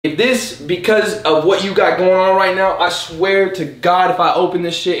If this, because of what you got going on right now, I swear to God, if I open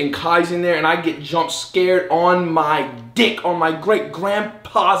this shit and Kai's in there and I get jump scared on my dick, on my great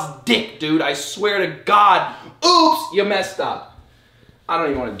grandpa's dick, dude, I swear to God, oops, you messed up. I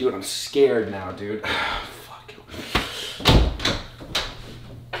don't even want to do it. I'm scared now, dude. Fuck you.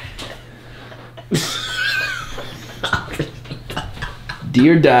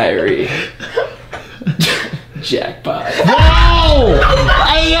 Dear diary. Jackpot. Yo!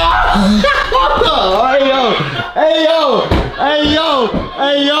 Hey yo! Hey yo! Hey yo! Hey yo!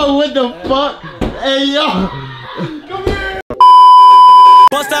 Hey yo! What the fuck? Hey yo! Come here!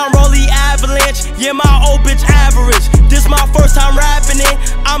 Bust down Rolly Avalanche, yeah my old bitch average. This my first time rapping it,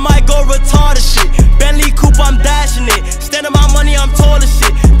 I might go retarded shit. Bentley coupe, I'm dashing it. Standing my money, I'm tall as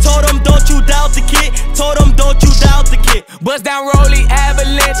shit. Told them don't you doubt the kid. Told them don't you doubt the kid. Bust down Rolly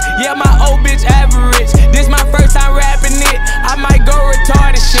Avalanche, yeah my old bitch average. This my first time rapping it, I might go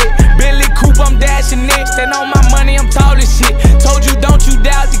retarded shit. Bentley coupe, I'm dashing it. Stand on my money, I'm tall as shit. Told you don't you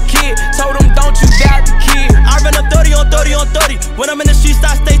doubt the kid. Told them don't you doubt the kid. I run up 30 on 30 on 30. When I'm in the streets,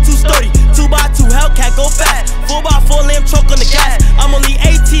 I stay too sturdy. 2x2 Hellcat, go fast. 4x4 lamb truck on the gas. I'm only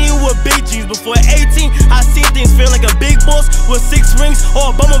 18 with big G's. Before 18, I seen things feel like a big boss with 6 rings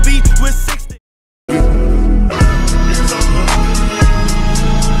or a bumblebee with 6.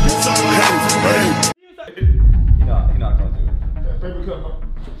 You're not gonna do it. Paper cut, man.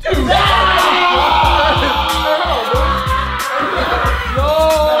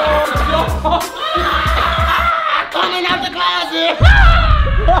 Coming out the closet!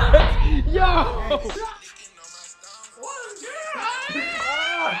 Yo!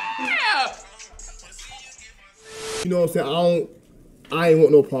 You know what I'm saying? I ain't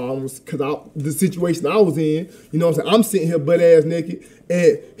want no problems because the situation I was in, you know what I'm saying? I'm sitting here butt ass naked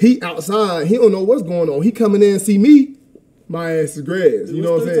and he outside, he don't know what's going on. He coming in and see me, my ass is grass. You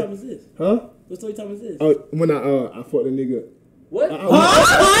know what I'm saying? What story time is this? Huh? What story time is this? When I fucked a nigga. What?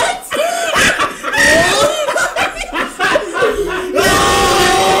 What?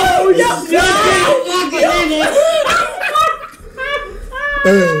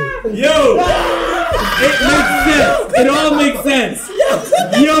 Yo! It makes sense. It all makes sense.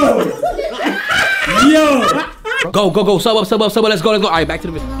 Yo! Yo! Go, sub up, let's go. All right, back to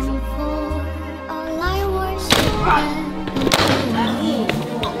the video.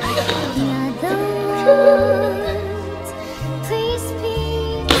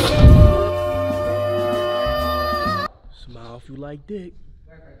 Smile if you like dick.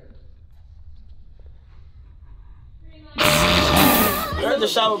 I heard the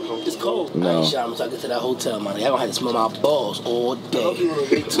shower is cold. No. I ain't showering until I get to that hotel, man. I don't have to smell my balls all day.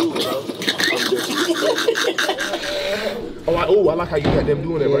 Me too, bro. I like how you got them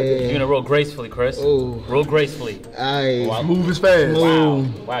doing that right there. You're gonna roll gracefully, Chris. Ooh. Roll gracefully. Aight. Move as fast. Wow.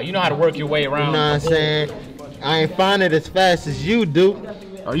 Wow, you know how to work your way around. You know what I'm saying? I ain't find it as fast as you do.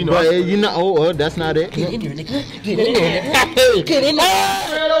 Oh, you know. But you know, oh, that's not it. Get in there, nigga. Get in there, nigga. Get in there.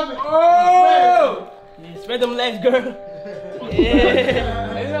 Oh! Yeah, spread them legs, girl.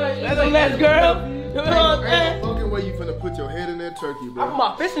 Yeah. Spread them legs, girl. Fucking way you finna put your head in that turkey, bro. I put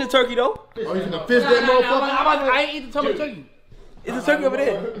my fist in the turkey, though. Oh, you finna fist that motherfucker? I ain't eat the tongue of the turkey. It's a turkey over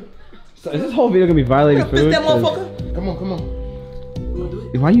there. So is this whole video gonna be violating Fist food? that motherfucker. Come on.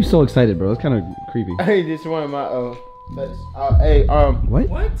 Why are you so excited, bro? It's kind of creepy. Hey, this one of my What?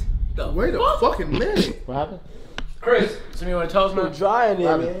 What? Wait a fucking minute. what happened? Chris, so you want to tell us, man? Dry in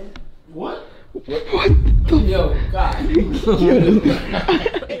there, man. What? Yo, God.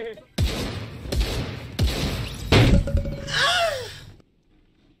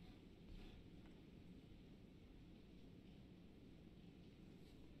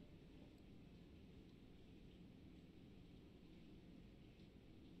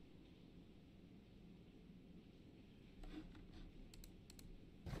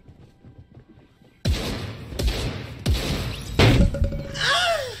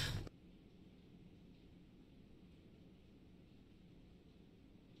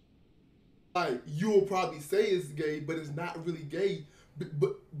 Like, you'll probably say it's gay, but it's not really gay.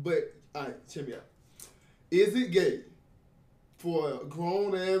 But all right, check me out. Is it gay for a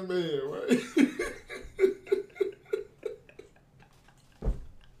grown ass man, right?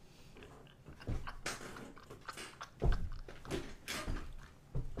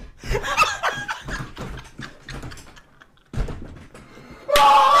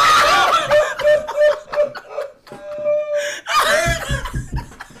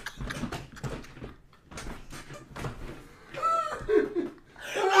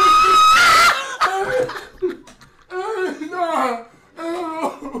 No.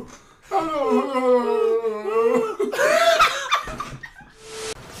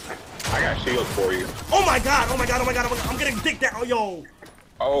 got shields for you. Oh my god, oh my god, oh my god, oh my god. I'm getting dick down. Oh, yo.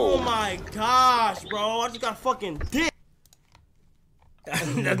 Oh my gosh, bro. I just got fucking dick.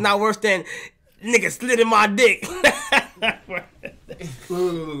 That's not worse than nigga slid in my dick.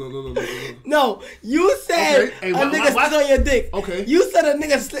 No, you said a nigga slid on your dick. Okay. You said a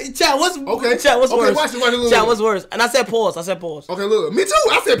nigga slid. Chat, what's worse? Chat, what's worse? And I said pause. I said pause. Okay, look. Me too.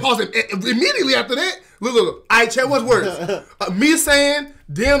 I said pause immediately after that. Look. All right, chat, what's worse? Me saying,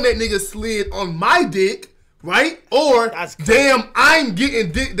 damn, that nigga slid on my dick, right? Or, damn, I'm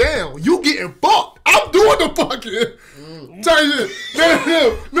getting dick down. You getting fucked. I'm doing the fucking. Tell you this.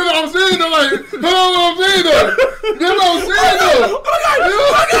 No, I'm saying though. Like, no, I'm saying though. That's what I'm saying though.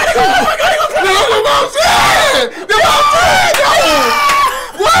 That's what I'm saying.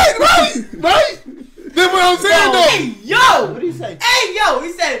 That's what I'm saying though. Hey, yo. What did he say? Hey, yo.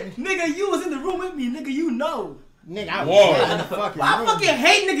 He said, nigga, you was in the room with me. Nigga, you know. Nigga, I fucking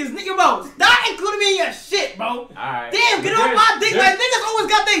hate niggas. Nigga, bro. Stop including me in your shit, bro. Alright. Damn, get off my dick. Like, niggas always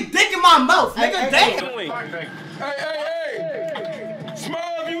got their dick in my mouth. Nigga, damn. Hey.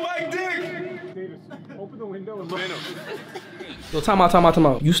 Smile if you like dick. Open the window and look in him. Yo, time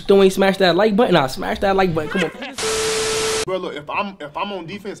out. You still ain't smashed that like button? Nah, smash that like button. Come on. Bro, look, if I'm on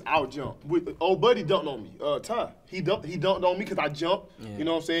defense, I'll jump. Old buddy dunked on me. Ty, he dunked on me because I jumped. Yeah. You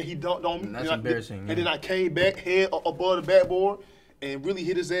know what I'm saying? He dunked on me. That's embarrassing. And then I came back head above the backboard and really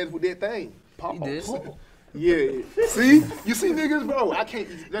hit his ass with that thing. Pop. Yeah. See? You see niggas, bro? I can't.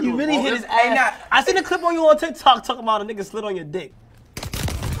 You really hit his ass. I seen a clip on you on TikTok talking about a nigga slid on your dick.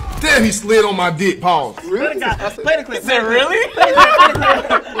 Damn, he slid on my dick, Paul. Really? Play the clip. Said really? Play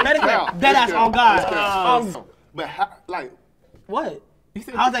the clip. Dead ass on God. But how, like, what?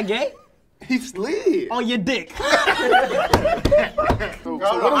 How's that gay? He slid on your dick. So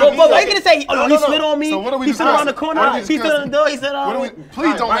what are you gonna say? Oh, he slid on me. So what are we he slid around the corner. He slid on the door. He said,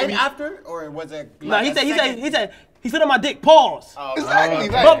 please don't right after, or was it? No, he said. He slid on my dick. Pause. Exactly.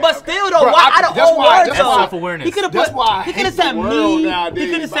 But still though, why out of all words though? Self-awareness. He could have put. He could have said me. He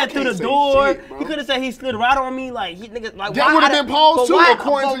could have said through the door. He could have said he slid right on me. Like he niggas like. That would have been pause too,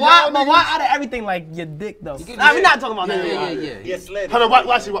 according to y'all. But why out of everything like your dick though? Nah, we're not talking about that. Yeah, slid. Hold on,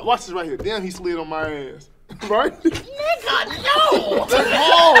 watch this right here. Damn, he slid on my ass. Right? Nigga, no. That's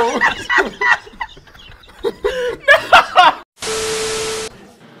pause.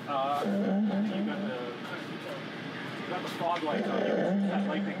 The fog lights on you. That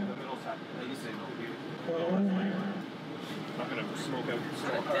light thing in the middle side. You say no, dude. I'm gonna smoke out your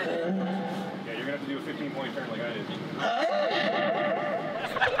skull. Yeah, you're gonna have to do a 15-point turn like I did.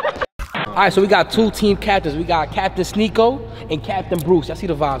 Alright, so we got two team captains. We got Captain Sneeko and Captain Bruce. Y'all see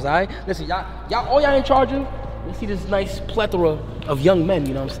the vibes, alright? Listen, y'all all y'all in charge of. You see this nice plethora of young men,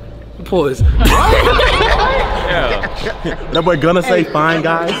 you know what I'm saying? Pause. That boy gonna say fine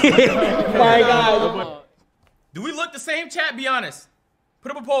guys. Fine guys. Do we look the same, chat? Be honest.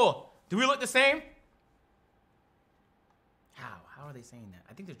 Put up a poll. Do we look the same? How? How are they saying that?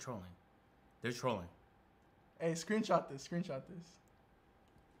 I think they're trolling. They're trolling. Hey, screenshot this.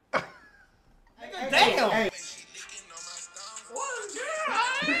 Damn. Hey.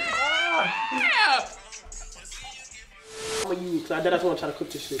 I just want to try to cook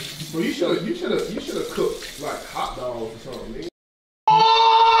this shit. Bro, you should have cooked like hot dogs or something, man.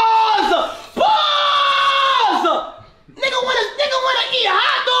 Pause! Nigga wanna eat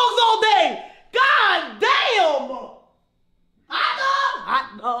hot dogs all day. God damn!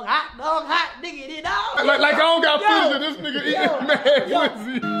 Hot diggity dog. Like I don't got footage of this nigga eating mad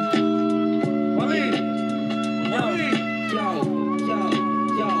pussy.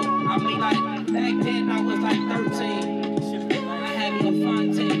 I mean, like, back then I was like 13. I had me a fun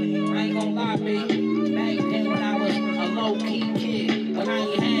team. I ain't gonna lie, baby. Back then when I was a low-key kid, when I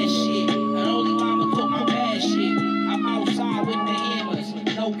ain't had shit, and only mama took my bad shit. I'm outside with the hammers,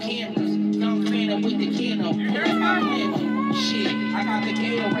 no cameras. Young Phantom with the cannon, pull up my hammer. Shit, I got the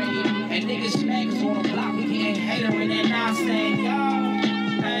Gatorade, and niggas smackers on the block, we getting hater in